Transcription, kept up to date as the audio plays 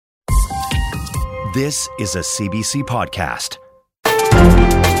This is a CBC podcast.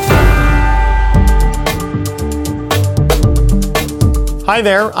 Hi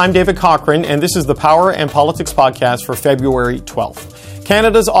there, I'm David Cochran, and this is the Power and Politics podcast for February 12th.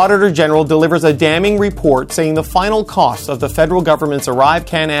 Canada's Auditor General delivers a damning report saying the final cost of the federal government's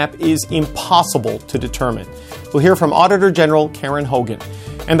ArriveCan app is impossible to determine. We'll hear from Auditor General Karen Hogan.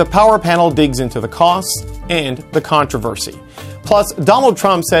 And the Power Panel digs into the costs and the controversy. Plus, Donald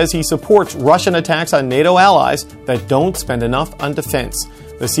Trump says he supports Russian attacks on NATO allies that don't spend enough on defense.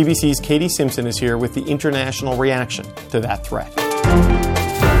 The CBC's Katie Simpson is here with the international reaction to that threat.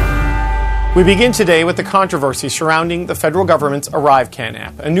 We begin today with the controversy surrounding the federal government's ArriveCan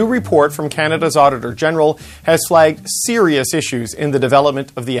app. A new report from Canada's Auditor General has flagged serious issues in the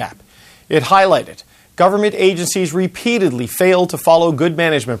development of the app. It highlighted government agencies repeatedly failed to follow good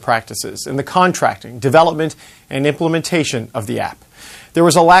management practices in the contracting, development, and implementation of the app. There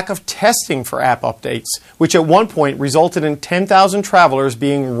was a lack of testing for app updates, which at one point resulted in 10,000 travelers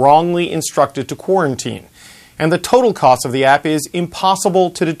being wrongly instructed to quarantine. And the total cost of the app is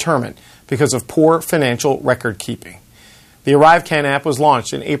impossible to determine because of poor financial record keeping. The ArriveCan app was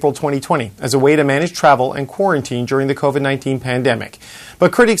launched in April 2020 as a way to manage travel and quarantine during the COVID-19 pandemic.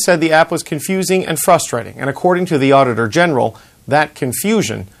 But critics said the app was confusing and frustrating, and according to the Auditor General, that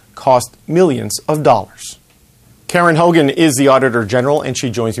confusion cost millions of dollars. Karen Hogan is the Auditor General, and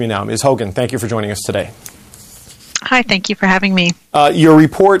she joins me now. Ms. Hogan, thank you for joining us today. Hi, thank you for having me. Your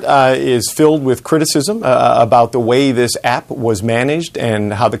report is filled with criticism about the way this app was managed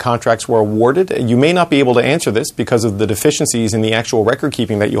and how the contracts were awarded. You may not be able to answer this because of the deficiencies in the actual record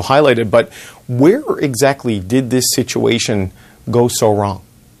keeping that you highlighted, but where exactly did this situation go so wrong?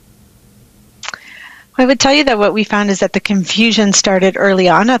 I would tell you that what we found is that the confusion started early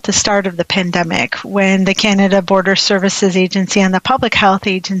on at the start of the pandemic when the Canada Border Services Agency and the Public Health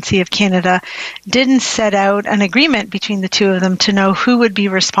Agency of Canada didn't set out an agreement between the two of them to know who would be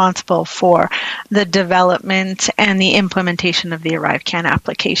responsible for the development and the implementation of the ArriveCan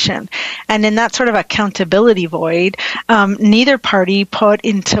application. And in that sort of accountability void, neither party put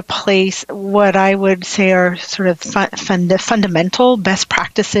into place what I would say are sort of fundamental best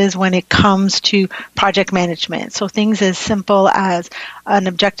practices when it comes to project management. So things as simple as an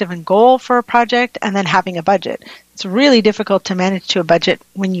objective and goal for a project and then having a budget. It's really difficult to manage to a budget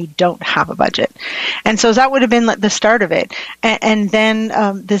when you don't have a budget. And so that would have been the start of it. And then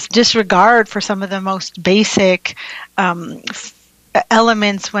this disregard for some of the most basic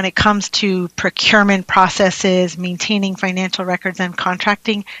elements when it comes to procurement processes, maintaining financial records, and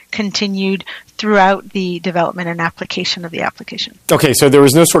contracting continued throughout the development and application of the application. Okay, so there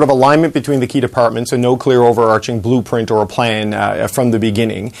was no sort of alignment between the key departments and no clear overarching blueprint or a plan from the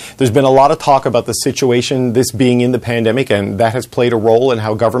beginning. There's been a lot of talk about the situation, this being in the pandemic, and that has played a role in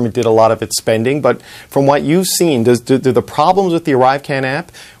how government did a lot of its spending. But from what you've seen, do the problems with the ArriveCan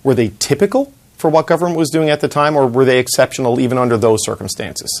app, were they typical for what government was doing at the time, or were they exceptional even under those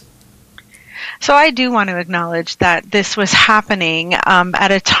circumstances? So I do want to acknowledge that this was happening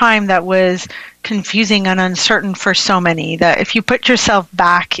at a time that was confusing and uncertain for so many, that if you put yourself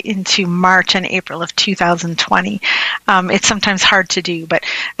back into March and April of 2020, it's sometimes hard to do. But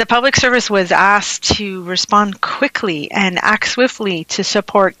the Public Service was asked to respond quickly and act swiftly to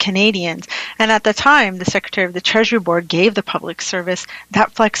support Canadians. And at the time, the Secretary of the Treasury Board gave the Public Service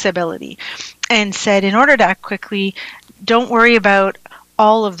that flexibility and said, in order to act quickly, don't worry about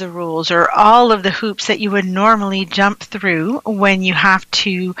all of the rules or all of the hoops that you would normally jump through when you have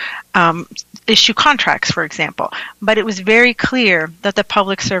to issue contracts, for example. But it was very clear that the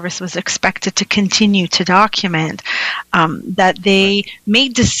Public Service was expected to continue to document that they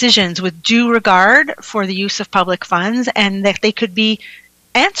made decisions with due regard for the use of public funds and that they could be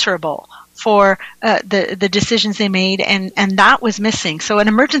answerable for the decisions they made, and that was missing. So an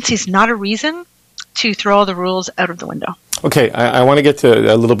emergency is not a reason to throw all the rules out of the window. Okay, I want to get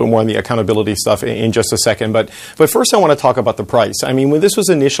to a little bit more on the accountability stuff in just a second, but first I want to talk about the price. I mean, when this was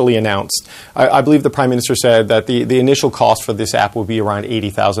initially announced, I believe the Prime Minister said that the initial cost for this app would be around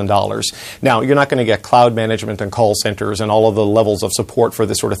 $80,000. Now, you're not going to get cloud management and call centers and all of the levels of support for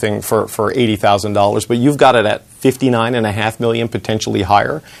this sort of thing for $80,000, but you've got it at $59.5 million, potentially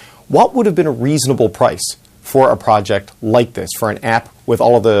higher. What would have been a reasonable price for a project like this, for an app with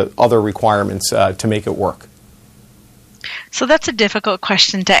all of the other requirements to make it work? So that's a difficult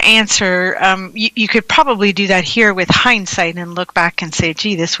question to answer. You could probably do that here with hindsight and look back and say,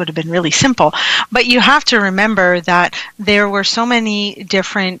 gee, this would have been really simple. But you have to remember that there were so many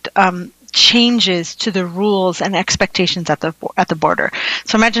different changes to the rules and expectations at the border.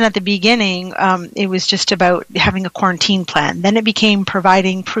 So imagine at the beginning, it was just about having a quarantine plan. Then it became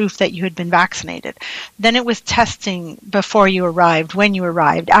providing proof that you had been vaccinated. Then it was testing before you arrived, when you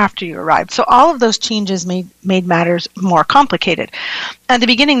arrived, after you arrived. So all of those changes made matters more complicated. At the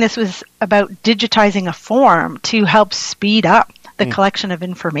beginning, this was about digitizing a form to help speed up the collection of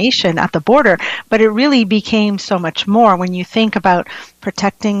information at the border, but it really became so much more when you think about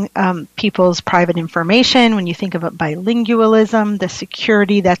protecting people's private information, when you think about bilingualism, the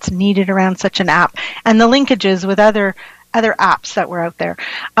security that's needed around such an app, and the linkages with other apps that were out there.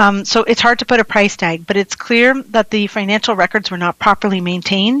 So it's hard to put a price tag, but it's clear that the financial records were not properly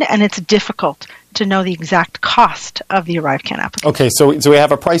maintained, and it's difficult to know the exact cost of the ArriveCan application. Okay, so we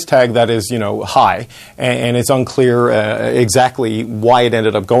have a price tag that is, high, and it's unclear exactly why it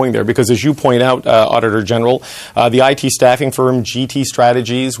ended up going there. Because as you point out, Auditor General, the IT staffing firm GT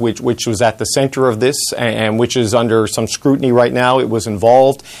Strategies, which was at the center of this and which is under some scrutiny right now, it was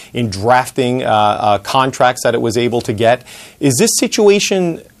involved in drafting contracts that it was able to get. Is this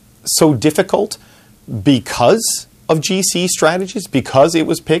situation so difficult because of GC Strategies, because it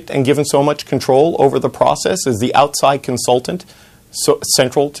was picked and given so much control over the process? Is the outside consultant so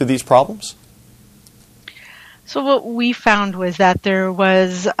central to these problems? So what we found was that there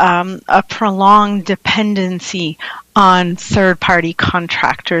was a prolonged dependency on third-party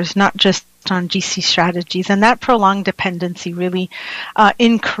contractors, not just on GC Strategies, and that prolonged dependency really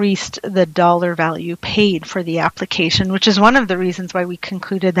increased the dollar value paid for the application, which is one of the reasons why we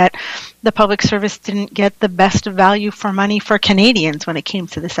concluded that the public service didn't get the best value for money for Canadians when it came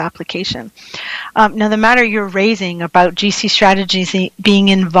to this application. Now, the matter you're raising about GC Strategies being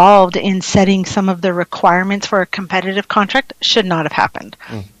involved in setting some of the requirements for a competitive contract should not have happened.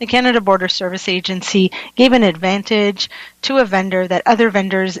 The Canada Border Service Agency gave an advantage to a vendor that other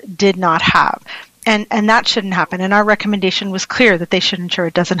vendors did not have. And that shouldn't happen. And our recommendation was clear that they should ensure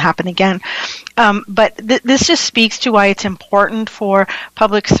it doesn't happen again. But this just speaks to why it's important for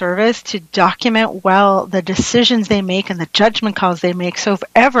public service to document well the decisions they make and the judgment calls they make. So if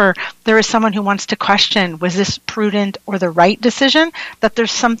ever there is someone who wants to question, was this prudent or the right decision, that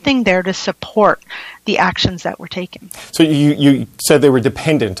there's something there to support the actions that were taken. So you said they were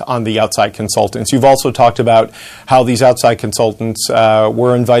dependent on the outside consultants. You've also talked about how these outside consultants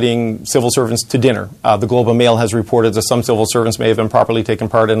were inviting civil servants to dinner. The Globe and Mail has reported that some civil servants may have improperly taken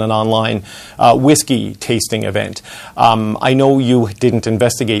part in an online whiskey tasting event. I know you didn't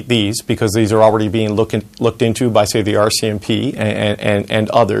investigate these because these are already being looked into by, say, the RCMP and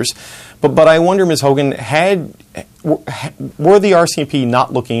others. But I wonder, Ms. Hogan, were the RCMP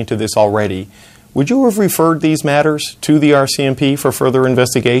not looking into this already? Would you have referred these matters to the RCMP for further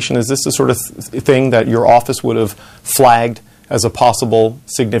investigation? Is this the sort of thing that your office would have flagged as a possible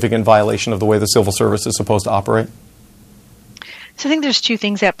significant violation of the way the civil service is supposed to operate? So I think there's two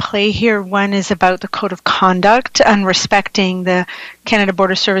things at play here. One is about the code of conduct and respecting the Canada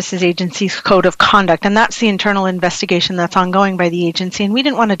Border Services Agency's code of conduct. And that's the internal investigation that's ongoing by the agency. And we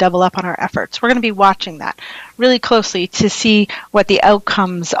didn't want to double up on our efforts. We're going to be watching that really closely to see what the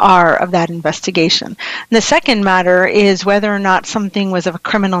outcomes are of that investigation. And the second matter is whether or not something was of a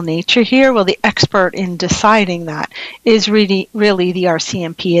criminal nature here. Well, the expert in deciding that is really the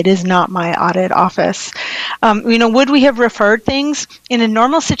RCMP. It is not my audit office. Would we have referred things? In a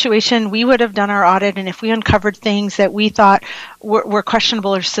normal situation, we would have done our audit, and if we uncovered things that we thought were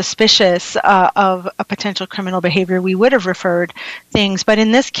questionable or suspicious of a potential criminal behavior, we would have referred things. But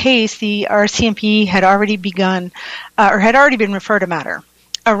in this case, the RCMP had already begun or had already been referred a matter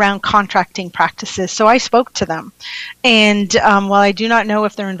around contracting practices. So I spoke to them. And while I do not know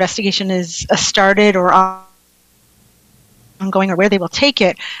if their investigation is started or ongoing or where they will take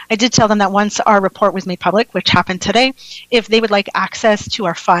it, I did tell them that once our report was made public, which happened today, if they would like access to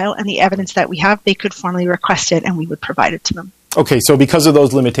our file and the evidence that we have, they could formally request it and we would provide it to them. Okay, so because of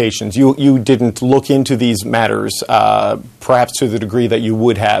those limitations, you didn't look into these matters, perhaps to the degree that you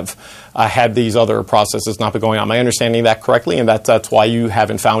would have had these other processes not been going on. Am I understanding that correctly? And that's why you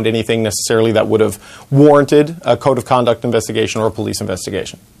haven't found anything necessarily that would have warranted a code of conduct investigation or a police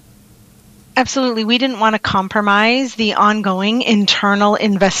investigation? Absolutely. We didn't want to compromise the ongoing internal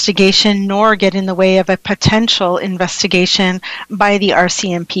investigation nor get in the way of a potential investigation by the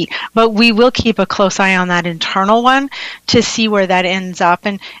RCMP. But we will keep a close eye on that internal one to see where that ends up.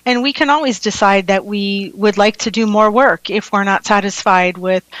 And we can always decide that we would like to do more work if we're not satisfied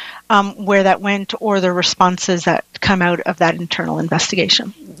with where that went or the responses that come out of that internal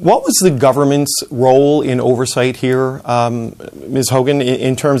investigation. What was the government's role in oversight here, Ms. Hogan,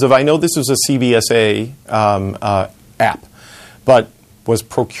 in terms of, I know this was a CBSA app, but Was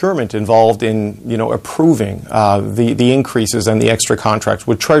procurement involved in, approving the increases and the extra contracts?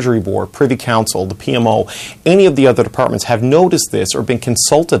 Would Treasury Board, Privy Council, the PMO, any of the other departments have noticed this or been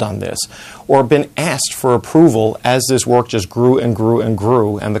consulted on this or been asked for approval as this work just grew and grew and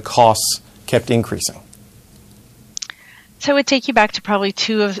grew and the costs kept increasing? So I would take you back to probably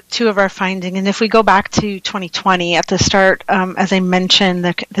two of our findings. And if we go back to 2020, at the start, as I mentioned,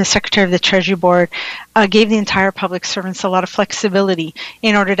 the Secretary of the Treasury Board gave the entire public servants a lot of flexibility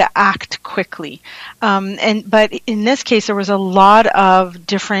in order to act quickly. But in this case, there was a lot of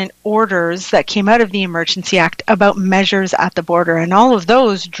different orders that came out of the Emergency Act about measures at the border. And all of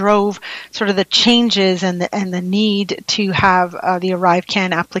those drove sort of the changes and the need to have the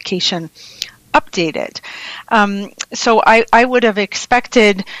ArriveCan application updated. So I would have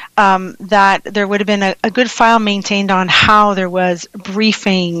expected that there would have been a good file maintained on how there was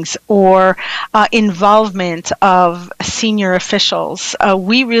briefings or involvement of senior officials.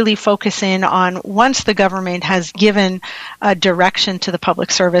 We really focus in on, once the government has given direction to the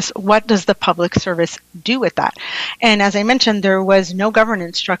public service, what does the public service do with that? And as I mentioned, there was no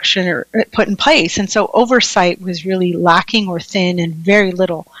governance structure put in place, and so oversight was really lacking or thin, and very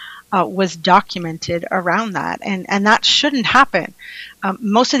little was documented around that, and that shouldn't happen.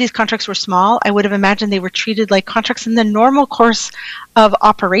 Most of these contracts were small. I would have imagined they were treated like contracts in the normal course of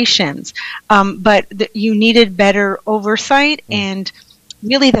operations, but you needed better oversight and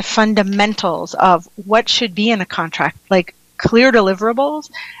really the fundamentals of what should be in a contract, like clear deliverables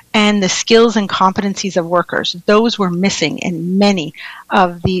and the skills and competencies of workers. Those were missing in many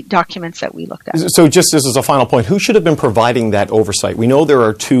of the documents that we looked at. So just as a final point, who should have been providing that oversight? We know there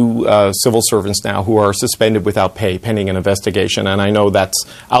are two civil servants now who are suspended without pay pending an investigation, and I know that's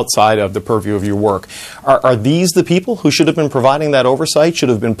outside of the purview of your work. Are these the people who should have been providing that oversight? Should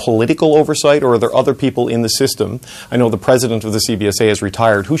have been political oversight, or are there other people in the system? I know the president of the CBSA has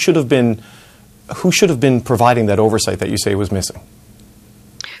retired. Who should have been providing that oversight that you say was missing?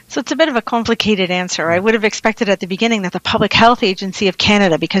 So it's a bit of a complicated answer. I would have expected at the beginning that the Public Health Agency of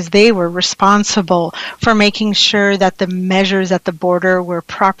Canada, because they were responsible for making sure that the measures at the border were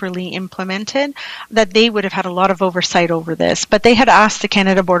properly implemented, that they would have had a lot of oversight over this. But they had asked the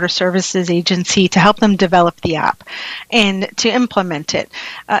Canada Border Services Agency to help them develop the app and to implement it.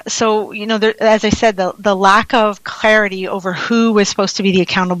 So, as I said, the lack of clarity over who was supposed to be the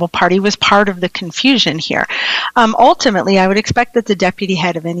accountable party was part of the confusion here. Ultimately, I would expect that the deputy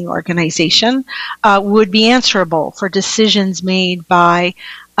head of any organization would be answerable for decisions made by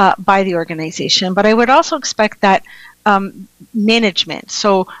the organization. But I would also expect that management,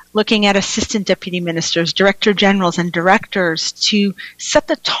 so looking at assistant deputy ministers, director generals, and directors, to set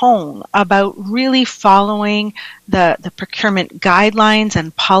the tone about really following the procurement guidelines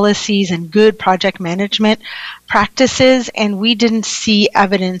and policies and good project management practices, and we didn't see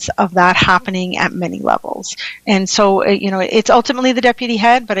evidence of that happening at many levels. And so, it's ultimately the deputy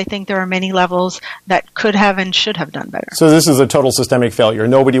head, but I think there are many levels that could have and should have done better. So this is a total systemic failure.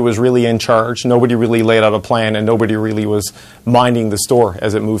 Nobody was really in charge, nobody really laid out a plan, and nobody really was minding the store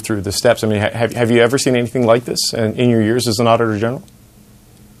as it moved through the steps. I mean, have you ever seen anything like this in your years as an Auditor General?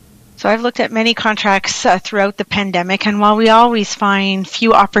 So I've looked at many contracts throughout the pandemic, and while we always find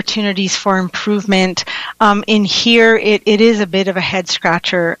few opportunities for improvement, in here it is a bit of a head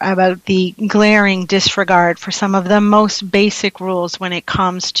scratcher about the glaring disregard for some of the most basic rules when it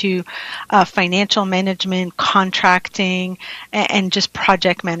comes to financial management, contracting, and just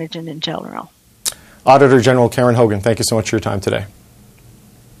project management in general. Auditor General Karen Hogan, thank you so much for your time today.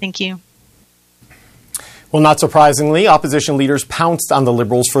 Thank you. Well, not surprisingly, opposition leaders pounced on the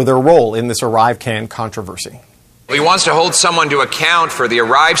Liberals for their role in this ArriveCan controversy. He wants to hold someone to account for the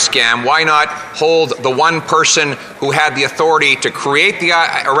Arrive scam. Why not hold the one person who had the authority to create the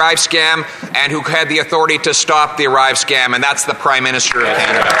Arrive scam and who had the authority to stop the Arrive scam, and that's the Prime Minister of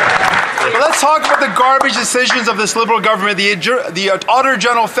Canada. Well, let's talk about the garbage decisions of this Liberal government. The Auditor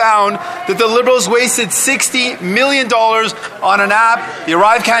General found that the Liberals wasted $60 million on an app, the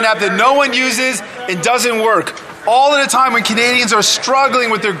ArriveCan app, that no one uses and doesn't work, all at a time when Canadians are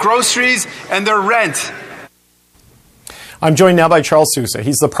struggling with their groceries and their rent. I'm joined now by Charles Sousa.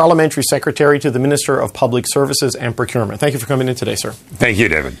 He's the Parliamentary Secretary to the Minister of Public Services and Procurement. Thank you for coming in today, sir. Thank you,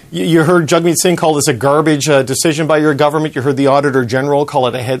 David. You heard Jagmeet Singh call this a garbage decision by your government. You heard the Auditor General call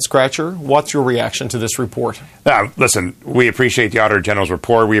it a head-scratcher. What's your reaction to this report? Listen, we appreciate the Auditor General's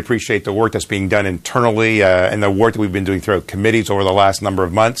report. We appreciate the work that's being done internally and the work that we've been doing throughout committees over the last number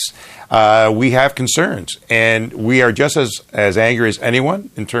of months. We have concerns, and we are just as angry as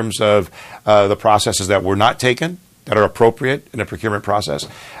anyone in terms of the processes that were not taken, that are appropriate in a procurement process.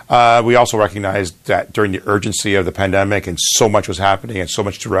 We also recognize that during the urgency of the pandemic and so much was happening and so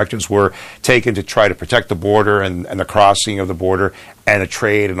much directions were taken to try to protect the border and the crossing of the border and the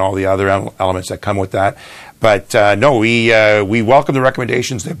trade and all the other elements that come with that. But no, we welcome the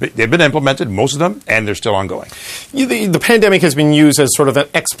recommendations. They've been implemented, most of them, and they're still ongoing. The pandemic has been used as sort of an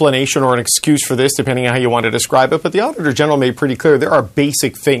explanation or an excuse for this, depending on how you want to describe it. But the Auditor General made pretty clear there are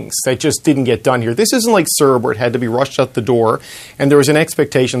basic things that just didn't get done here. This isn't like CERB where it had to be rushed out the door, and there was an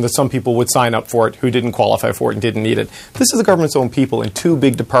expectation that some people would sign up for it who didn't qualify for it and didn't need it. This is the government's own people in two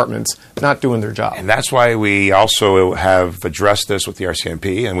big departments not doing their job. And that's why we also have addressed this with the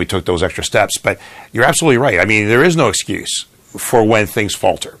RCMP, and we took those extra steps. But you're absolutely right. I mean, there is no excuse for when things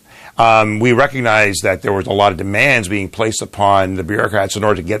falter. We recognize that there was a lot of demands being placed upon the bureaucrats in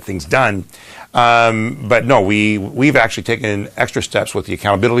order to get things done. But no, we've actually taken extra steps with the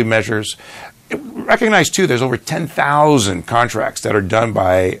accountability measures. Recognize, too, there's over 10,000 contracts that are done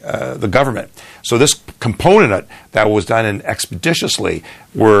by the government. So this component that was done in expeditiously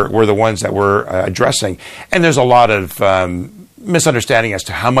were the ones that we're addressing. And there's a lot of misunderstanding as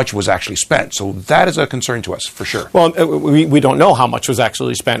to how much was actually spent. So that is a concern to us, for sure. Well, we don't know how much was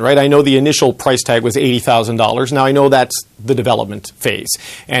actually spent, right? I know the initial price tag was $80,000. Now, I know that's the development phase.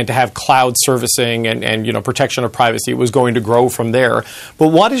 And to have cloud servicing and protection of privacy, it was going to grow from there. But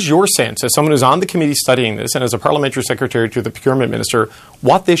what is your sense, as someone who's on the committee studying this and as a parliamentary secretary to the procurement minister,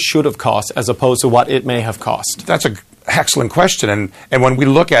 what this should have cost as opposed to what it may have cost? That's an excellent question. And when we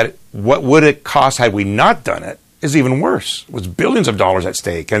look at it, what would it cost had we not done it, is even worse. It was billions of dollars at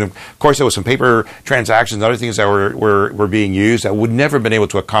stake. And of course, there was some paper transactions and other things that were being used that would never have been able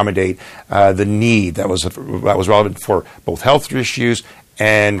to accommodate the need that was relevant for both health issues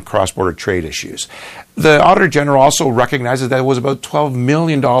and cross-border trade issues. The Auditor General also recognizes that it was about $12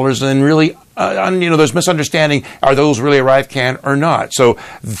 million, and really, there's misunderstanding. Are those really ArriveCan or not? So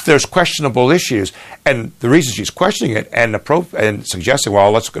there's questionable issues, and the reason she's questioning it and suggesting,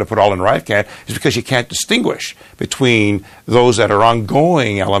 well, let's going to put all in ArriveCan, is because you can't distinguish between those that are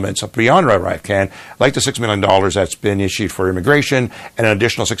ongoing elements of beyond ArriveCan, like the $6 million that's been issued for immigration, and an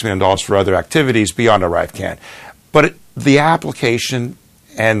additional $6 million for other activities beyond ArriveCan. But the application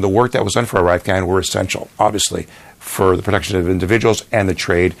and the work that was done for ArriveCan were essential, obviously, for the protection of individuals and the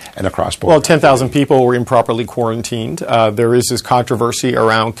trade and the cross-border. Well, 10,000 people were improperly quarantined. There is this controversy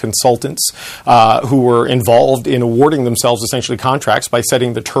around consultants who were involved in awarding themselves essentially contracts by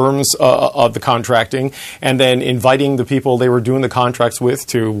setting the terms of the contracting and then inviting the people they were doing the contracts with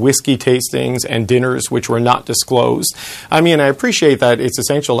to whiskey tastings and dinners which were not disclosed. I mean, I appreciate that it's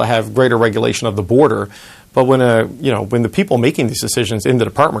essential to have greater regulation of the border. But when the people making these decisions in the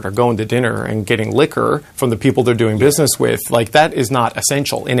department are going to dinner and getting liquor from the people they're doing business with, like, that is not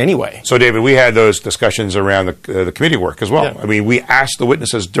essential in any way. So, David, we had those discussions around the committee work as well. Yeah. I mean, we asked the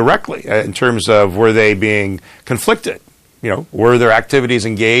witnesses directly in terms of were they being conflicted? Were there activities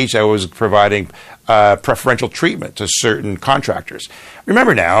engaged that was providing preferential treatment to certain contractors?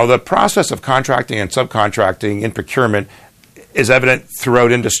 Remember now, the process of contracting and subcontracting in procurement is evident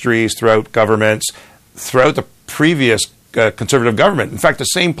throughout industries, throughout governments, throughout the previous Conservative government. In fact, the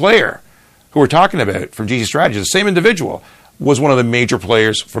same player who we're talking about from GC Strategy, the same individual, was one of the major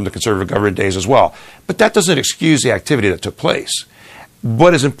players from the Conservative government days as well. But that doesn't excuse the activity that took place.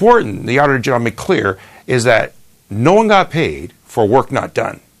 What is important, the Auditor General made clear, is that no one got paid for work not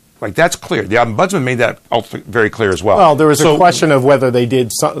done. Like, that's clear. The Ombudsman made that very clear as well. Well, there was a question of whether they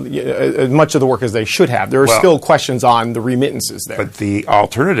did as much of the work as they should have. There are still questions on the remittances there. But the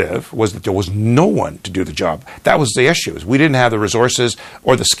alternative was that there was no one to do the job. That was the issue. We didn't have the resources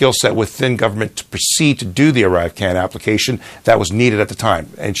or the skill set within government to proceed to do the ArriveCan application that was needed at the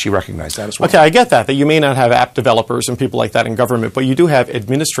time. And she recognized that as well. Okay, I get that you may not have app developers and people like that in government, but you do have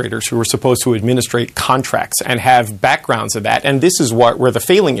administrators who are supposed to administrate contracts and have backgrounds of that. And this is where the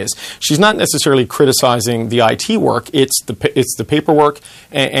failing is. She's not necessarily criticizing the IT work. It's the paperwork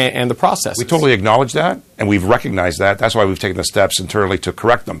and the processes. We totally acknowledge that, and we've recognized that. That's why we've taken the steps internally to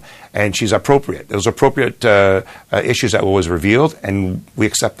correct them. And she's appropriate. Those appropriate issues that was revealed, and we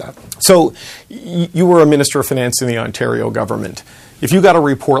accept that. So you were a Minister of Finance in the Ontario government. If you got a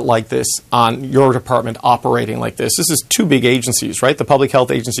report like this on your department operating like this is two big agencies, right? The Public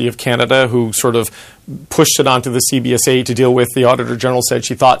Health Agency of Canada, who sort of pushed it onto the CBSA to deal with. The Auditor General said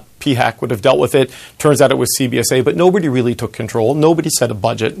she thought PHAC would have dealt with it. Turns out it was CBSA, but nobody really took control. Nobody set a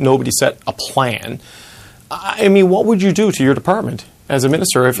budget. Nobody set a plan. I mean, what would you do to your department as a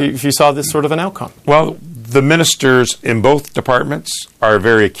minister if you saw this sort of an outcome? Well, the ministers in both departments are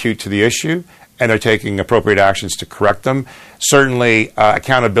very acute to the issue, and they're taking appropriate actions to correct them. Certainly,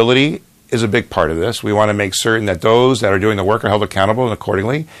 accountability is a big part of this. We want to make certain that those that are doing the work are held accountable and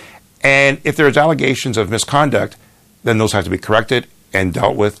accordingly. And if there's allegations of misconduct, then those have to be corrected and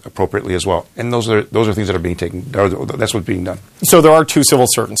dealt with appropriately as well. And those are things that are being taken. That's what's being done. So there are 2 civil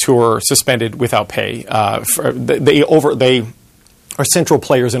servants who are suspended without pay. They are central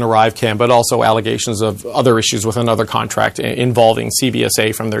players in ArriveCan, but also allegations of other issues with another contract involving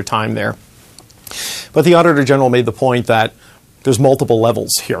CBSA from their time there. But the Auditor General made the point that there's multiple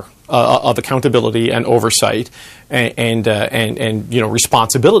levels here of accountability and oversight and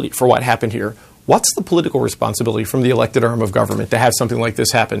responsibility for what happened here. What's the political responsibility from the elected arm of government to have something like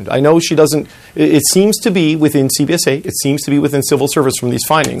this happen? I know she doesn't. It seems to be within CBSA. It seems to be within civil service from these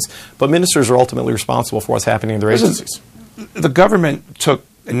findings. But ministers are ultimately responsible for what's happening in their agencies. The government took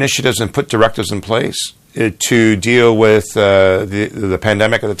initiatives and put directives in place to deal with the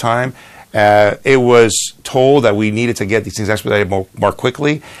pandemic at the time. It was told that we needed to get these things expedited more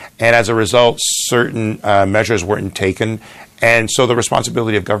quickly, and as a result, certain measures weren't taken. And so the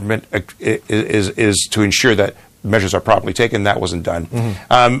responsibility of government is to ensure that measures are properly taken. That wasn't done.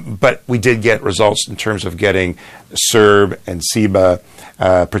 Mm-hmm. But we did get results in terms of getting CERB and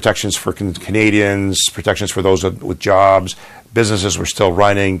CEBA, protections for Canadians, protections for those with jobs. Businesses were still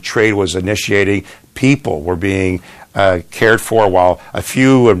running. Trade was initiating. People were being cared for, while a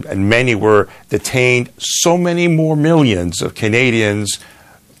few and many were detained. So many more millions of Canadians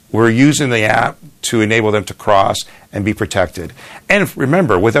were using the app to enable them to cross and be protected. And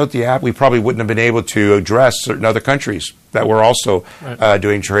remember, without the app, we probably wouldn't have been able to address certain other countries that were also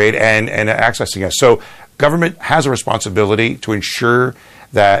doing trade and accessing us. So government has a responsibility to ensure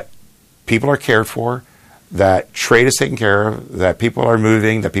that people are cared for, that trade is taken care of, that people are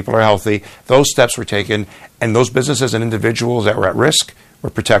moving, that people are healthy. Those steps were taken, and those businesses and individuals that were at risk were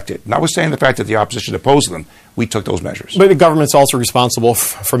protected. Notwithstanding the fact that the opposition opposed them, we took those measures. But the government's also responsible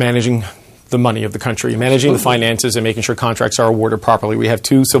for managing the money of the country, managing the finances and making sure contracts are awarded properly. We have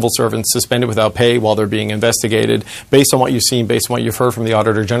 2 civil servants suspended without pay while they're being investigated. Based on what you've seen, based on what you've heard from the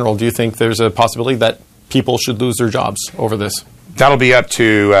Auditor General, do you think there's a possibility that people should lose their jobs over this? That'll be up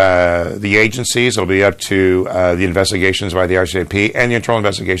to the agencies. It'll be up to the investigations by the RCMP and the internal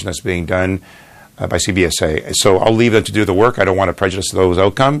investigation that's being done by CBSA. So I'll leave them to do the work. I don't want to prejudice those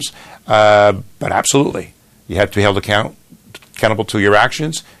outcomes. But absolutely, you have to be held accountable to your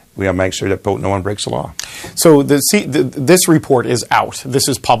actions. We have to make sure that no one breaks the law. So this report is out. This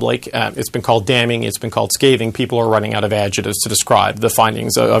is public. It's been called damning. It's been called scathing. People are running out of adjectives to describe the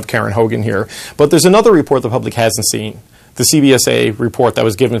findings of Karen Hogan here. But there's another report the public hasn't seen. The CBSA report that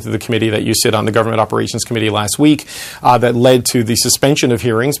was given to the committee that you sit on, the Government Operations Committee last week, that led to the suspension of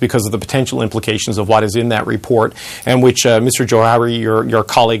hearings because of the potential implications of what is in that report, and which Mr. Johari, your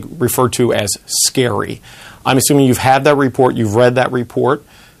colleague, referred to as scary. I'm assuming you've had that report, you've read that report.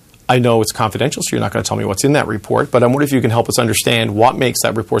 I know it's confidential, so you're not going to tell me what's in that report, but I'm wondering if you can help us understand what makes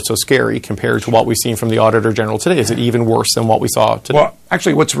that report so scary compared to what we've seen from the Auditor General today. Is it even worse than what we saw today? Well,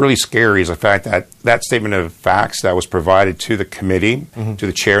 actually, what's really scary is the fact that that statement of facts that was provided to the committee, to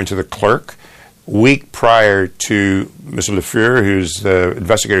the chair and to the clerk, week prior to Mr. Lefleur, who's the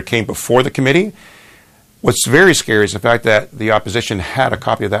investigator, came before the committee. What's very scary is the fact that the opposition had a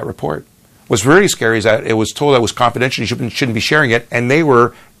copy of that report. What's really scary is that it was told that it was confidential, you shouldn't be sharing it, and they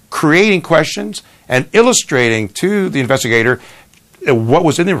were creating questions and illustrating to the investigator what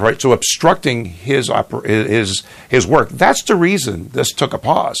was in the report, so obstructing his work. That's the reason this took a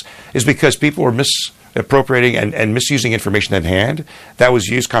pause, is because people were misappropriating and misusing information at hand that was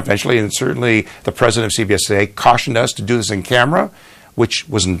used confidentially, and certainly the president of CBSA cautioned us to do this in camera, which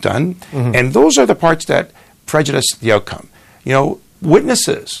wasn't done. Mm-hmm. And those are the parts that prejudice the outcome. You know,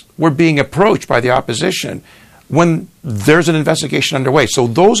 witnesses were being approached by the opposition when there's an investigation underway. So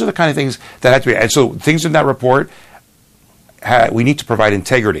those are the kind of things that have to be. And so things in that report, we need to provide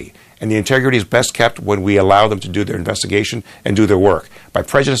integrity. And the integrity is best kept when we allow them to do their investigation and do their work. By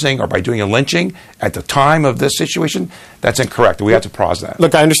prejudicing or by doing a lynching at the time of this situation, that's incorrect. We have to pause that.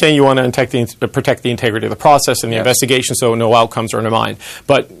 Look, I understand you want to protect the integrity of the process and the investigation so no outcomes are undermined.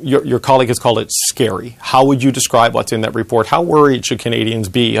 But your colleague has called it scary. How would you describe what's in that report? How worried should Canadians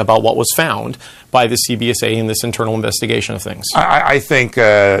be about what was found by the CBSA in this internal investigation of things? I think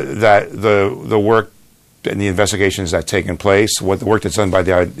that the work and the investigations that have taken place, what the work that's done by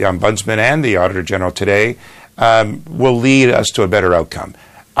the Ombudsman and the Auditor General today, will lead us to a better outcome.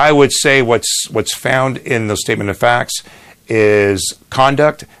 I would say what's found in the statement of facts is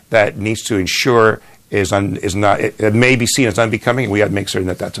conduct that needs to ensure it may be seen as unbecoming, and we have to make certain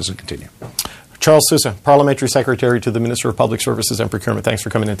that doesn't continue. Charles Sousa, Parliamentary Secretary to the Minister of Public Services and Procurement. Thanks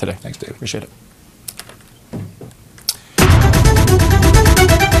for coming in today. Thanks, Dave. Appreciate it.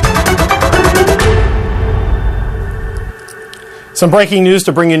 Some breaking news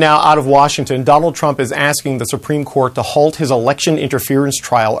to bring you now out of Washington. Donald Trump is asking the Supreme Court to halt his election interference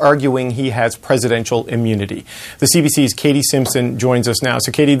trial, arguing he has presidential immunity. The CBC's Katie Simpson joins us now.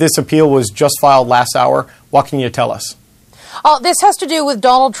 So, Katie, this appeal was just filed last hour. What can you tell us? This has to do with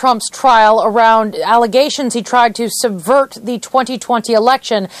Donald Trump's trial around allegations he tried to subvert the 2020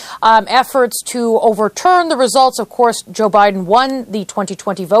 election, efforts to overturn the results. Of course, Joe Biden won the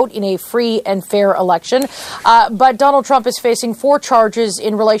 2020 vote in a free and fair election. But Donald Trump is facing 4 charges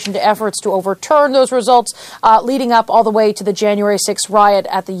in relation to efforts to overturn those results, leading up all the way to the January 6th riot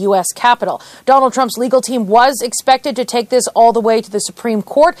at the U.S. Capitol. Donald Trump's legal team was expected to take this all the way to the Supreme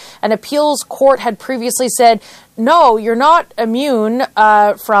Court. An appeals court had previously said, no, you're not immune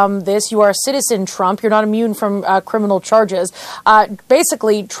from this. You are a citizen, Trump. You're not immune from criminal charges.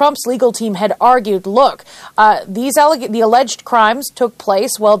 Basically, Trump's legal team had argued, look, the alleged crimes took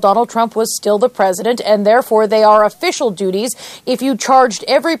place while Donald Trump was still the president, and therefore they are official duties. If you charged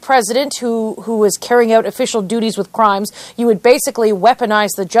every president who was carrying out official duties with crimes, you would basically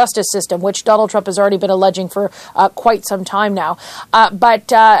weaponize the justice system, which Donald Trump has already been alleging for quite some time now.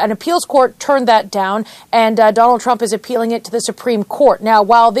 But an appeals court turned that down, and Donald Trump is appealing it to the Supreme Court. Now,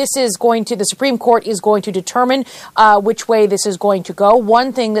 while the Supreme Court is going to determine which way this is going to go,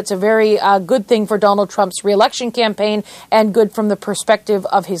 one thing that's a very good thing for Donald Trump's reelection campaign and good from the perspective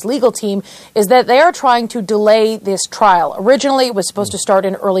of his legal team is that they are trying to delay this trial. Originally, it was supposed to start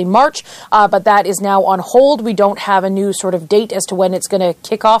in early March, but that is now on hold. We don't have a new sort of date as to when it's going to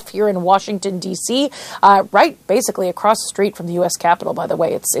kick off here in Washington, D.C., right basically across the street from the U.S. Capitol, by the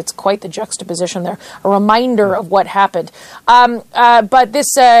way. It's quite the juxtaposition there, a reminder of what happened. But this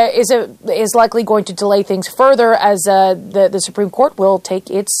is likely going to delay things further as the Supreme Court will take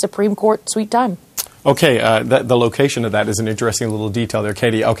its Supreme Court sweet time. Okay, the location of that is an interesting little detail there,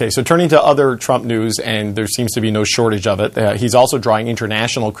 Katie. Okay, so turning to other Trump news, and there seems to be no shortage of it, he's also drawing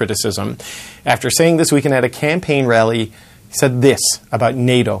international criticism. After saying this weekend at a campaign rally, he said this about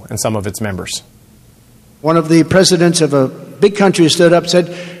NATO and some of its members. One of the presidents of a big country stood up and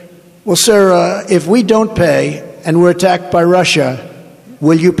said, well, sir, if we don't pay and we're attacked by Russia,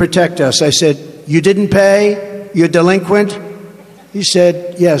 will you protect us? I said, you didn't pay? You're delinquent? He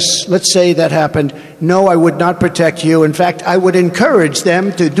said, yes, let's say that happened. No, I would not protect you. In fact, I would encourage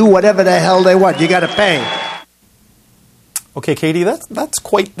them to do whatever the hell they want. You got to pay. Okay, Katie, that's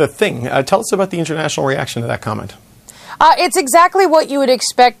quite the thing. Tell us about the international reaction to that comment. It's exactly what you would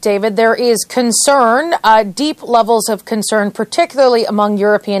expect, David. There is concern, deep levels of concern, particularly among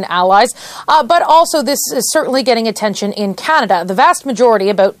European allies, but also this is certainly getting attention in Canada. The vast majority,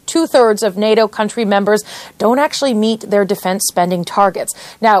 about 2/3 of NATO country members, don't actually meet their defense spending targets.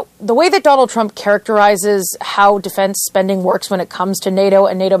 Now, the way that Donald Trump characterizes how defense spending works when it comes to NATO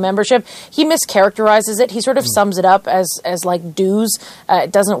and NATO membership, he mischaracterizes it. He sort of sums it up as like dues.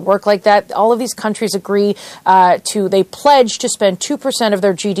 It doesn't work like that. All of these countries agree they pledge to spend 2% of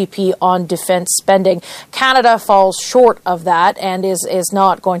their GDP on defense spending. Canada falls short of that and is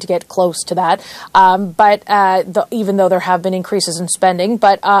not going to get close to that. Even though there have been increases in spending,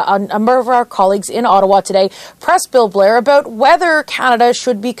 but a number of our colleagues in Ottawa today pressed Bill Blair about whether Canada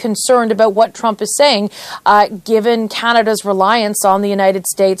should be concerned about what Trump is saying, given Canada's reliance on the United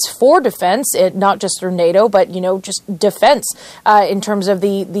States for defense, not just through NATO, but just defense in terms of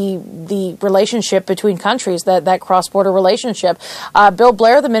the relationship between countries, that cross-border relationship. Bill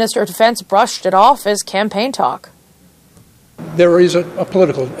Blair, the Minister of Defense, brushed it off as campaign talk. There is a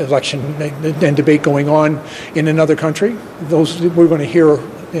political election and debate going on in another country. We're going to hear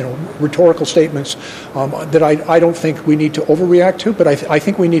rhetorical statements that I don't think we need to overreact to, but I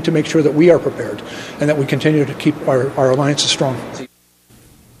think we need to make sure that we are prepared and that we continue to keep our alliances strong.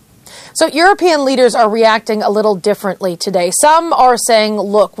 So European leaders are reacting a little differently today. Some are saying,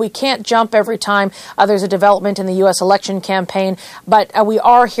 look, we can't jump every time there's a development in the U.S. election campaign, but we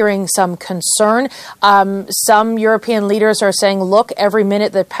are hearing some concern. Some European leaders are saying, look, every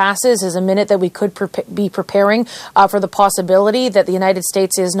minute that passes is a minute that we could be preparing for the possibility that the United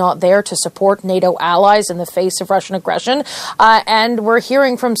States is not there to support NATO allies in the face of Russian aggression. And we're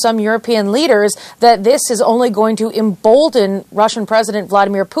hearing from some European leaders that this is only going to embolden Russian President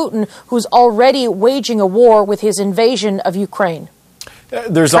Vladimir Putin, who's already waging a war with his invasion of Ukraine.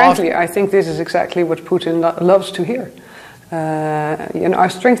 Frankly, I think this is exactly what Putin loves to hear. Our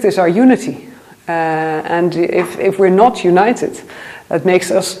strength is our unity. And if we're not united, that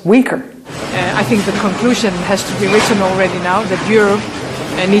makes us weaker. I think the conclusion has to be written already now that Europe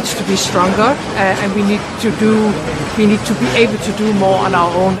needs to be stronger, and we need to be able to do more on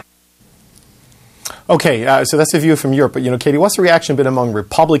our own. Okay, so that's the view from Europe. But, Katie, what's the reaction been among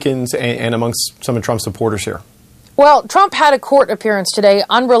Republicans and amongst some of Trump's supporters here? Well, Trump had a court appearance today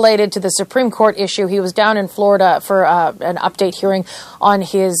unrelated to the Supreme Court issue. He was down in Florida for an update hearing on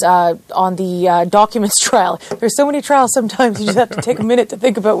his on the documents trial. There's so many trials sometimes you just have to take a minute to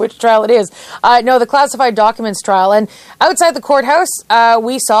think about which trial it is. No, the classified documents trial. And outside the courthouse,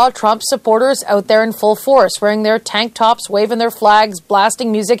 we saw Trump supporters out there in full force, wearing their tank tops, waving their flags,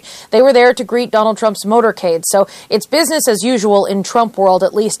 blasting music. They were there to greet Donald Trump's motorcade. So it's business as usual in Trump world,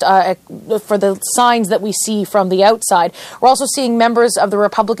 at least for the signs that we see from the outside. We're also seeing members of the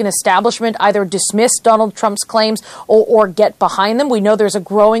Republican establishment either dismiss Donald Trump's claims or get behind them. We know there's a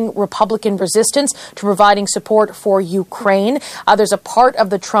growing Republican resistance to providing support for Ukraine. There's a part of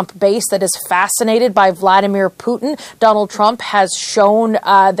the Trump base that is fascinated by Vladimir Putin. Donald Trump has shown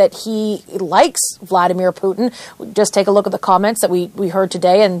that he likes Vladimir Putin. Just take a look at the comments that we heard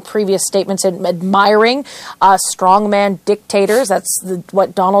today and previous statements admiring strongman dictators. That's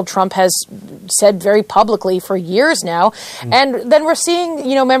what Donald Trump has said very publicly for years now. And then we're seeing,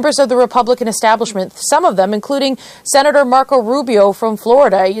 members of the Republican establishment, some of them, including Senator Marco Rubio from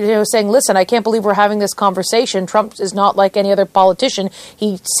Florida, saying, listen, I can't believe we're having this conversation. Trump is not like any other politician.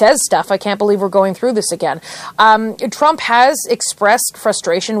 He says stuff. I can't believe we're going through this again. Trump has expressed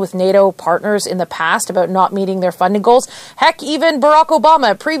frustration with NATO partners in the past about not meeting their funding goals. Heck, even Barack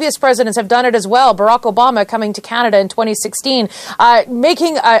Obama, previous presidents have done it as well. Barack Obama coming to Canada in 2016,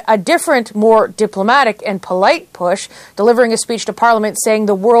 making a different, more diplomatic and polite push, delivering a speech to Parliament saying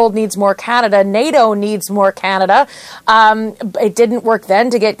the world needs more Canada, NATO needs more Canada. It didn't work then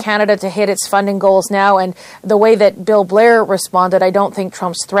to get Canada to hit its funding goals now, and the way that Bill Blair responded, I don't think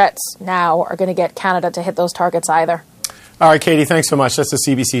Trump's threats now are going to get Canada to hit those targets either. All right, Katie, thanks so much. That's the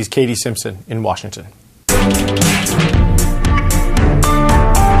CBC's Katie Simpson in Washington.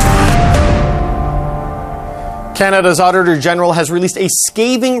 Canada's Auditor General has released a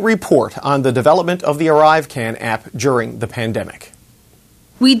scathing report on the development of the ArriveCan app during the pandemic.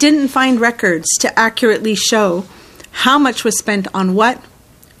 We didn't find records to accurately show how much was spent on what,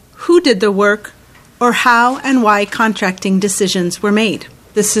 who did the work, or how and why contracting decisions were made.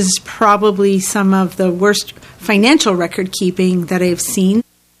 This is probably some of the worst financial record keeping that I've seen.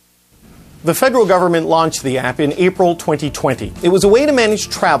 The federal government launched the app in April 2020. It was a way to manage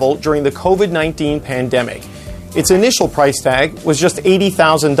travel during the COVID-19 pandemic. Its initial price tag was just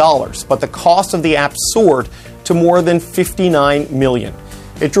 $80,000, but the cost of the app soared to more than $59 million.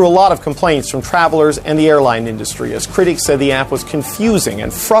 It drew a lot of complaints from travelers and the airline industry, as critics said the app was confusing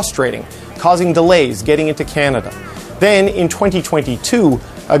and frustrating, causing delays getting into Canada. Then, in 2022,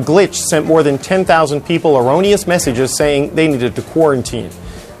 a glitch sent more than 10,000 people erroneous messages saying they needed to quarantine.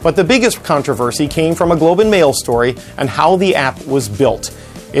 But the biggest controversy came from a Globe and Mail story on how the app was built.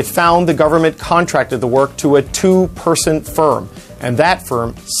 It found the government contracted the work to a two-person firm, and that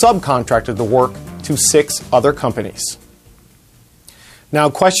firm subcontracted the work to 6 other companies. Now,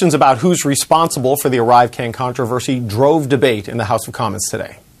 questions about who's responsible for the ArriveCan controversy drove debate in the House of Commons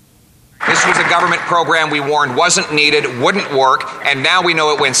today. This was a government program we warned wasn't needed, wouldn't work, and now we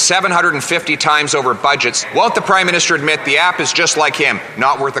know it went 750 times over budgets. Won't the Prime Minister admit the app is just like him,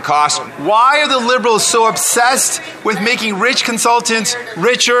 not worth the cost? Why are the Liberals so obsessed with making rich consultants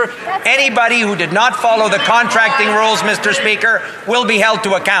richer? Anybody who did not follow the contracting rules, Mr. Speaker, will be held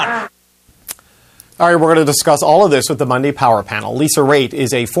to account. All right, we're going to discuss all of this with the Monday Power Panel. Lisa Raitt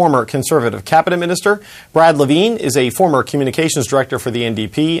is a former Conservative cabinet minister. Brad Levine is a former communications director for the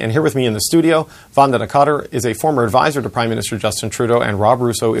NDP. And here with me in the studio, Vandana Katar is a former advisor to Prime Minister Justin Trudeau. And Rob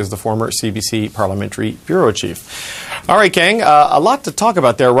Russo is the former CBC parliamentary bureau chief. All right, gang, a lot to talk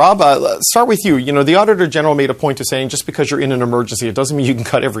about there. Rob, let's start with you. You know, the Auditor General made a point of saying just because you're in an emergency, it doesn't mean you can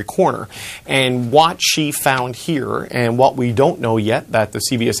cut every corner. And what she found here, and what we don't know yet, that the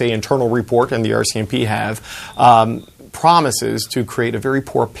CBSA internal report and the RCMP have, promises to create a very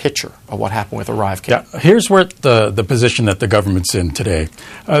poor picture of what happened with ArriveCan. Yeah, here's where the position that the government's in today.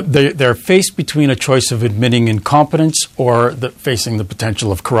 They're faced between a choice of admitting incompetence or facing the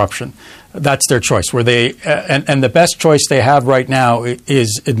potential of corruption. That's their choice. Where they and the best choice they have right now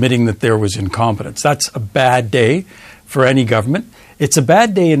is admitting that there was incompetence. That's a bad day for any government. It's a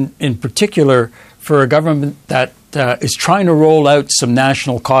bad day in particular for a government that is trying to roll out some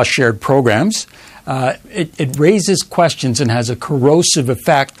national cost-shared programs. It raises questions and has a corrosive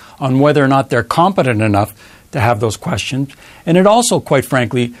effect on whether or not they're competent enough to have those questions. And it also, quite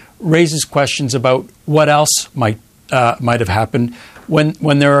frankly, raises questions about what else might have happened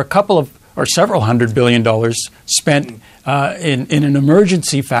when there are a couple of or several $100 billion spent in an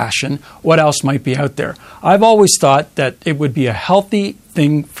emergency fashion. What else might be out there? I've always thought that it would be a healthy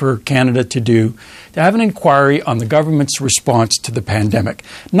thing for Canada to do, to have an inquiry on the government's response to the pandemic.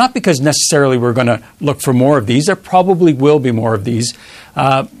 Not because necessarily we're going to look for more of these. There probably will be more of these.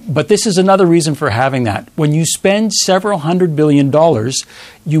 But this is another reason for having that. When you spend several $100 billion,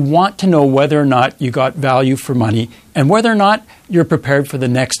 you want to know whether or not you got value for money and whether or not you're prepared for the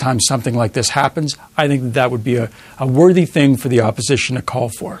next time something like this happens. I think that would be a worthy thing for the opposition to call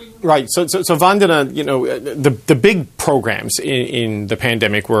for. Right. So Vandana, the big programs in the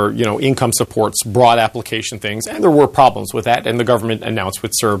pandemic were, income supports, broad application things, and there were problems with that. And the government announced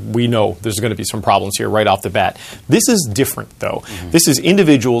with CERB, we know there's going to be some problems here right off the bat. This is different, though. Mm-hmm. This is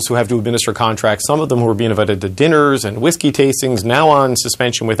individuals who have to administer contracts. Some of them who are being invited to dinners and whiskey tastings, now on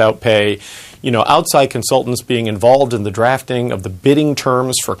suspension without pay. Outside consultants being involved in the drafting of the bidding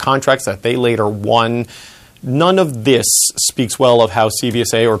terms for contracts that they later won. None of this speaks well of how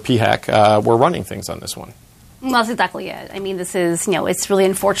CBSA or PHAC were running things on this one. Well, that's exactly it. I mean, this is, it's really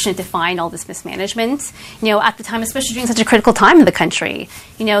unfortunate to find all this mismanagement, at the time, especially during such a critical time in the country.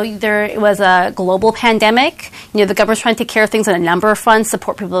 There was a global pandemic. The government's trying to take care of things on a number of fronts,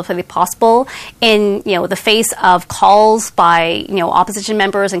 support people if really possible. In, the face of calls by, opposition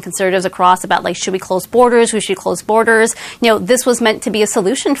members and conservatives across about, should we close borders? Who should close borders? This was meant to be a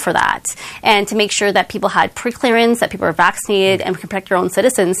solution for that and to make sure that people had pre-clearance, that people are vaccinated and protect their own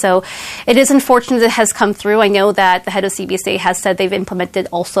citizens. So it is unfortunate that it has come through. I know that the head of CBSA has said they've implemented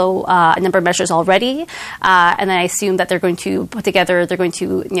also a number of measures already, and I assume that they're going to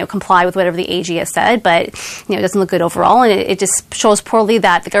comply with whatever the AG has said, but it doesn't look good overall, and it just shows poorly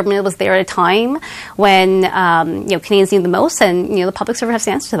that the government was there at a time when Canadians need the most, and the public server has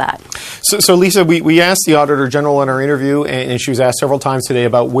to answer to that. So Lisa, we asked the Auditor General in our interview, and she was asked several times today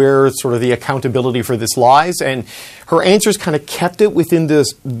about where sort of the accountability for this lies, and her answers kind of kept it within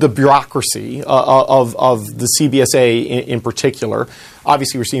the bureaucracy of the CBSA in particular.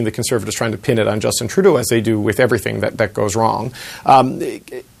 Obviously, we're seeing the Conservatives trying to pin it on Justin Trudeau, as they do with everything that goes wrong.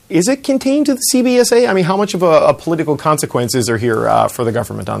 Is it contained to the CBSA? I mean, how much of a political consequence is there here for the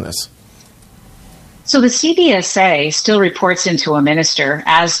government on this? So the CBSA still reports into a minister,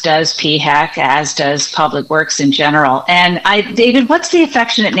 as does PHAC, as does Public Works in general. And David, what's the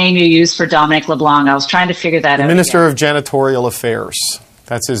affectionate name you use for Dominic LeBlanc? I was trying to figure that out. Minister of Janitorial Affairs.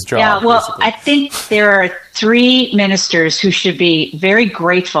 That's his job. Yeah, well, basically. I think there are 3 ministers who should be very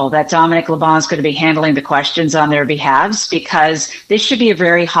grateful that Dominic LeBlanc is going to be handling the questions on their behalves, because this should be a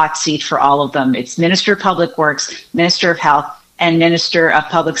very hot seat for all of them. It's Minister of Public Works, Minister of Health, and Minister of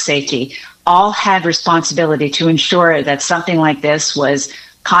Public Safety. All had responsibility to ensure that something like this was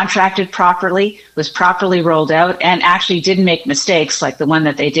contracted properly, was properly rolled out, and actually didn't make mistakes like the one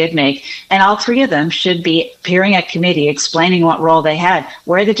that they did make. And all 3 of them should be appearing at committee explaining what role they had.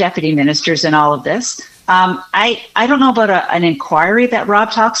 Where are the deputy ministers in all of this? I don't know about an inquiry that Rob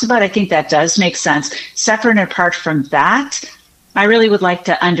talks about. I think that does make sense. Separate and apart from that, I really would like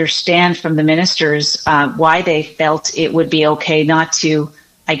to understand from the ministers why they felt it would be okay not to,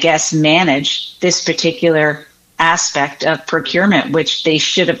 I guess, manage this particular aspect of procurement, which they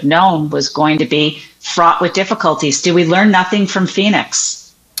should have known was going to be fraught with difficulties. Did we learn nothing from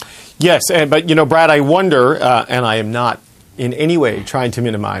Phoenix? Yes, but Brad, I wonder, and I am not in any way trying to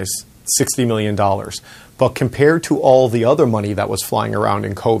minimize $60 million, but compared to all the other money that was flying around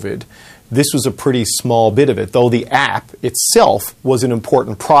in COVID, this was a pretty small bit of it, though the app itself was an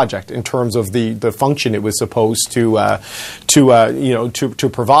important project in terms of the function it was supposed to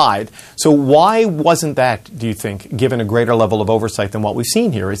provide. So why wasn't that, do you think, given a greater level of oversight than what we've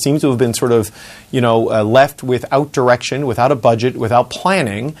seen here? It seems to have been sort of, left without direction, without a budget, without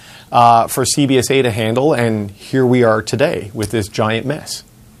planning for CBSA to handle, and here we are today with this giant mess.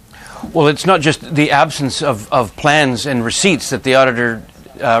 Well, it's not just the absence of plans and receipts that the auditor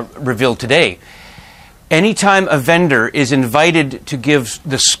revealed today. Anytime a vendor is invited to give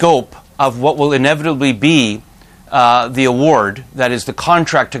the scope of what will inevitably be the award, that is the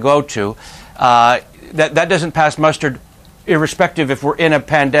contract to go to, that doesn't pass muster irrespective if we're in a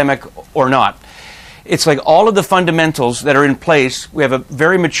pandemic or not. It's like all of the fundamentals that are in place. We have a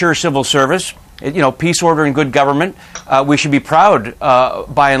very mature civil service, peace, order, and good government. We should be proud,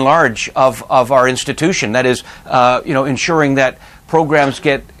 by and large, of our institution. That is, ensuring that programs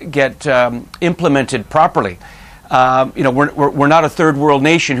get implemented properly. We're not a third world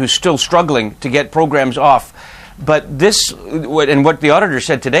nation who's still struggling to get programs off. But this, and what the auditor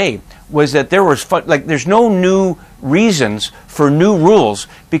said today, was that there's no new reasons for new rules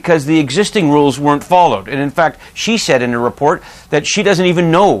because the existing rules weren't followed. And in fact, she said in a report that she doesn't even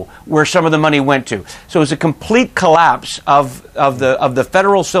know where some of the money went to. So it was a complete collapse of the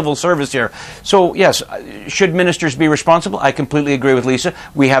federal civil service here. So yes, should ministers be responsible? I completely agree with Lisa.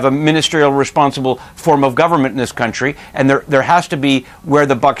 We have a ministerial responsible form of government in this country, and there has to be where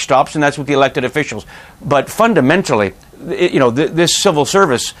the buck stops, and that's with the elected officials. But fundamentally, this civil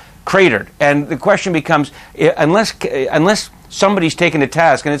service cratered, and the question becomes, unless somebody's taken a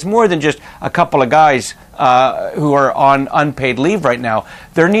task, and it's more than just a couple of guys who are on unpaid leave right now,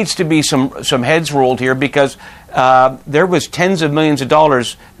 there needs to be some heads rolled here, because there was tens of millions of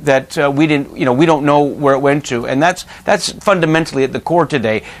dollars that we don't know where it went to, and that's fundamentally at the core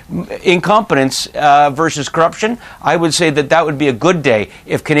today. Incompetence versus corruption. I would say that would be a good day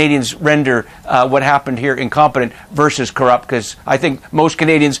if Canadians render what happened here incompetent versus corrupt, because I think most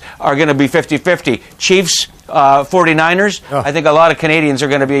Canadians are going to be 50-50. Chiefs, 49ers. I think a lot of Canadians are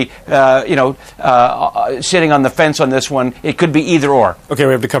going to be sitting on the fence on this one. It could be either or. Okay,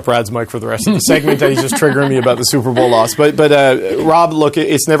 we have to cut Brad's mic for the rest of the segment. He's just triggering me about the Super Bowl loss. But Rob, look,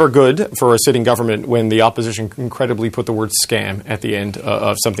 it's never good for a sitting government when the opposition incredibly put the word scam at the end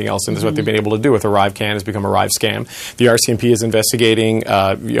of something else, and this is what they've been able to do with ArriveCan. Has become ArriveScam. The RCMP is investigating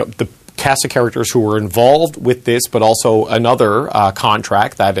the cast of characters who were involved with this, but also another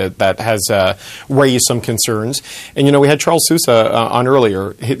contract that has raised some concerns. And, we had Charles Sousa on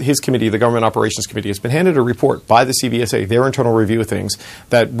earlier. His committee, the Government Operations Committee, has been handed a report by the CBSA, their internal review of things,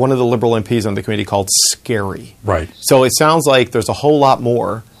 that one of the Liberal MPs on the committee called scary. Right. So it sounds like there's a whole lot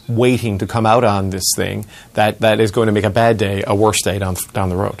more waiting to come out on this thing that is going to make a bad day a worse day down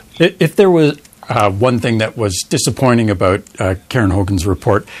the road. If there was one thing that was disappointing about Karen Hogan's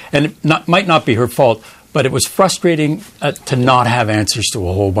report, and it might not be her fault, but it was frustrating to not have answers to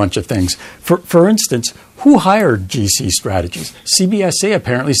a whole bunch of things. For instance, who hired GC Strategies? CBSA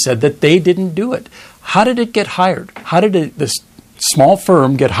apparently said that they didn't do it. How did it get hired? How did this small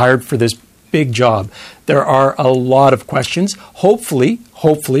firm get hired for this big job? There are a lot of questions. Hopefully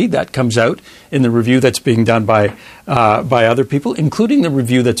that comes out in the review that's being done by other people, including the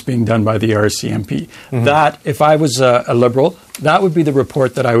review that's being done by the RCMP. Mm-hmm. That, if I was a Liberal, that would be the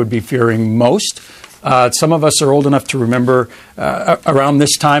report that I would be fearing most. Some of us are old enough to remember around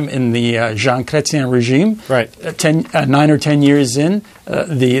this time in the Jean Chrétien regime, right? 9 or 10 years in,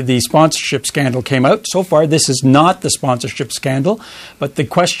 the sponsorship scandal came out. So far, this is not the sponsorship scandal, but the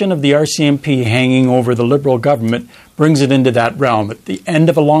question of the RCMP hanging over the Liberal government brings it into that realm. At the end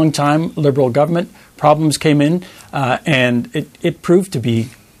of a long time, Liberal government, problems came in, and it proved to be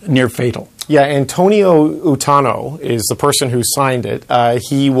near fatal. Yeah, Antonio Utano is the person who signed it.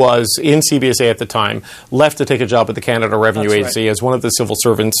 He was in CBSA at the time, left to take a job at the Canada Revenue Agency as one of the civil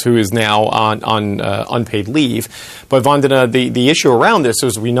servants who is now on unpaid leave. But Vandana, the issue around this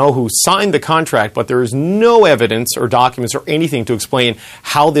is we know who signed the contract, but there is no evidence or documents or anything to explain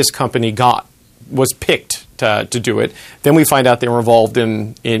how this company was picked to do it. Then we find out they were involved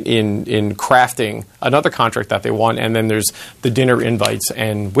in crafting another contract that they won, and then there's the dinner invites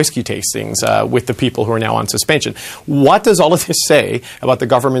and whiskey tastings with the people who are now on suspension. What does all of this say about the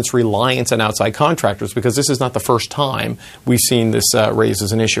government's reliance on outside contractors? Because this is not the first time we've seen this raised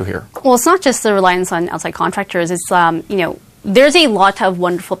as an issue here. Well, it's not just the reliance on outside contractors. It's, there's a lot of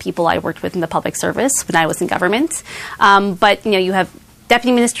wonderful people I worked with in the public service when I was in government. But, you have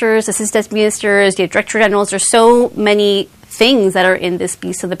deputy ministers, assistant deputy ministers, you have director generals. There's so many things that are in this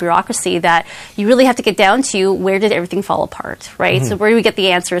beast of the bureaucracy that you really have to get down to where did everything fall apart, right? Mm-hmm. So where do we get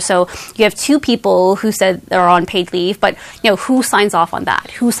the answer? So you have two people who said they're on paid leave, but who signs off on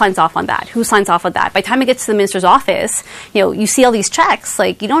that? Who signs off on that? Who signs off on that? By the time it gets to the minister's office, you see all these checks,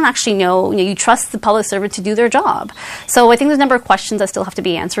 you don't actually know, you trust the public servant to do their job. So I think there's a number of questions that still have to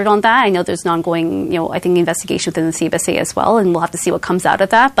be answered on that. I know there's an ongoing, I think investigation within the CBSA as well, and we'll have to see what comes out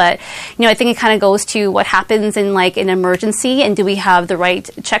of that. But, I think it kind of goes to what happens in an emergency. And do we have the right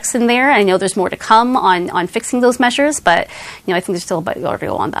checks in there? I know there's more to come on fixing those measures, but I think there's still a bit to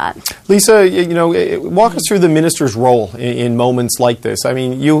go on that. Lisa, walk us through the minister's role in moments like this. I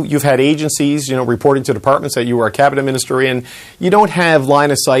mean, you've had agencies, reporting to departments that you were a cabinet minister in. You don't have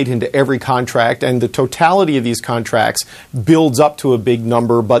line of sight into every contract, and the totality of these contracts builds up to a big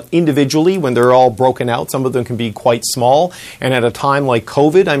number. But individually, when they're all broken out, some of them can be quite small. And at a time like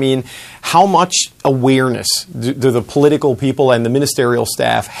COVID, I mean, how much awareness do the political people and the ministerial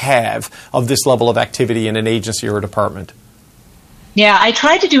staff have of this level of activity in an agency or a department? Yeah, I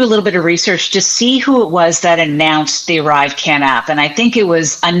tried to do a little bit of research to see who it was that announced the ArriveCan app. And I think it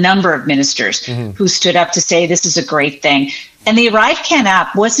was a number of ministers who stood up to say this is a great thing. And the ArriveCan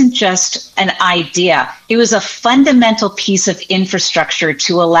app wasn't just an idea. It was a fundamental piece of infrastructure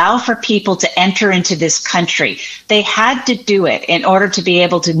to allow for people to enter into this country. They had to do it in order to be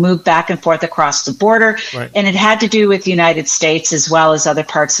able to move back and forth across the border. Right. And it had to do with the United States as well as other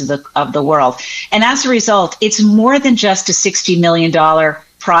parts of the world. And as a result, it's more than just a $60 million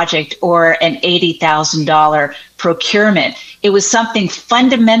project or an $80,000 procurement. It was something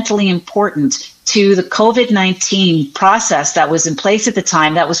fundamentally important to the COVID-19 process that was in place at the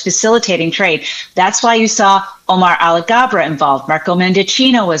time that was facilitating trade. That's why you saw Omar Alagabra involved, Marco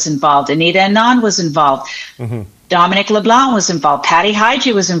Mendicino was involved, Anita Anand was involved, Dominic LeBlanc was involved, Patty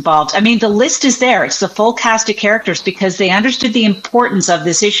Hygie was involved. I mean, the list is there. It's the full cast of characters because they understood the importance of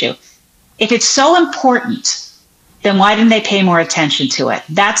this issue. If it's so important, then why didn't they pay more attention to it?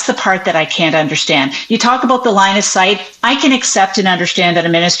 That's the part that I can't understand. You talk about the line of sight. I can accept and understand that a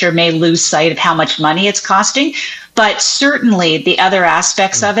minister may lose sight of how much money it's costing, but certainly the other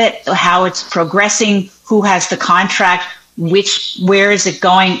aspects of it, how it's progressing, who has the contract, where is it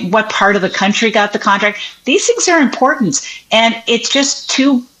going, what part of the country got the contract, these things are important. And it's just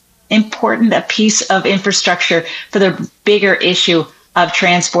too important a piece of infrastructure for the bigger issue of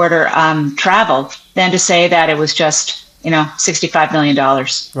transborder travel than to say that it was just, $65 million.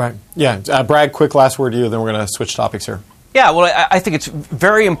 Right. Yeah. Brad, quick last word to you, then we're going to switch topics here. Yeah, well, I think it's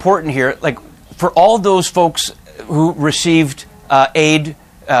very important here, like for all those folks who received aid,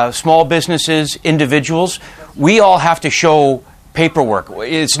 small businesses, individuals, we all have to show paperwork.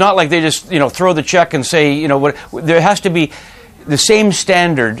 It's not like they just, throw the check and say, what. There has to be the same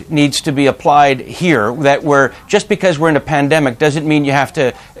standard needs to be applied here, that just because we're in a pandemic doesn't mean you have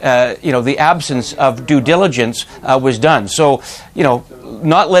to, the absence of due diligence was done. So,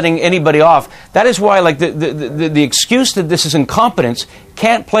 not letting anybody off. That is why, like, the excuse that this is incompetence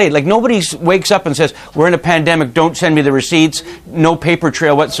can't play. Like, nobody wakes up and says, we're in a pandemic, don't send me the receipts, no paper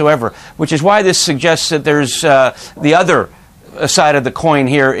trail whatsoever, which is why this suggests that there's the other side of the coin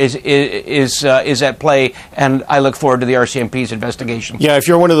here is at play, and I look forward to the RCMP's investigation. Yeah, if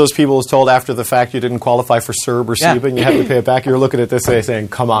you're one of those people who's told after the fact you didn't qualify for CERB or CEBA and you have to pay it back, you're looking at this saying,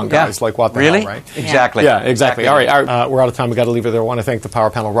 come on, guys, like what the hell, right? Exactly. Yeah, exactly. All right, we're out of time. We've got to leave it there. I want to thank the Power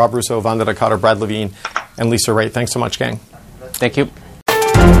Panel, Rob Russo, Vanda Dakota, Brad Levine, and Lisa Raitt. Thanks so much, gang. Thank you.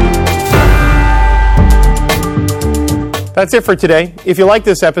 That's it for today. If you like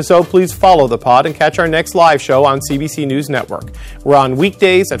this episode, please follow the pod and catch our next live show on CBC News Network. We're on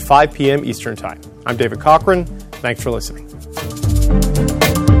weekdays at 5 p.m. Eastern Time. I'm David Cochran. Thanks for listening.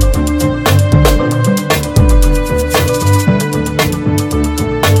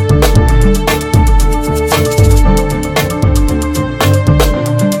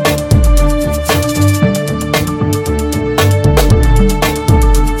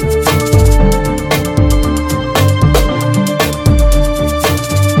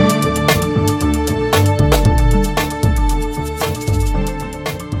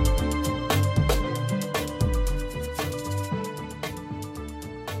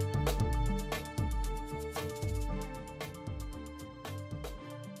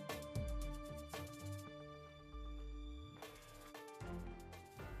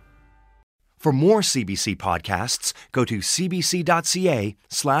 For more CBC podcasts, go to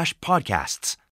cbc.ca/podcasts.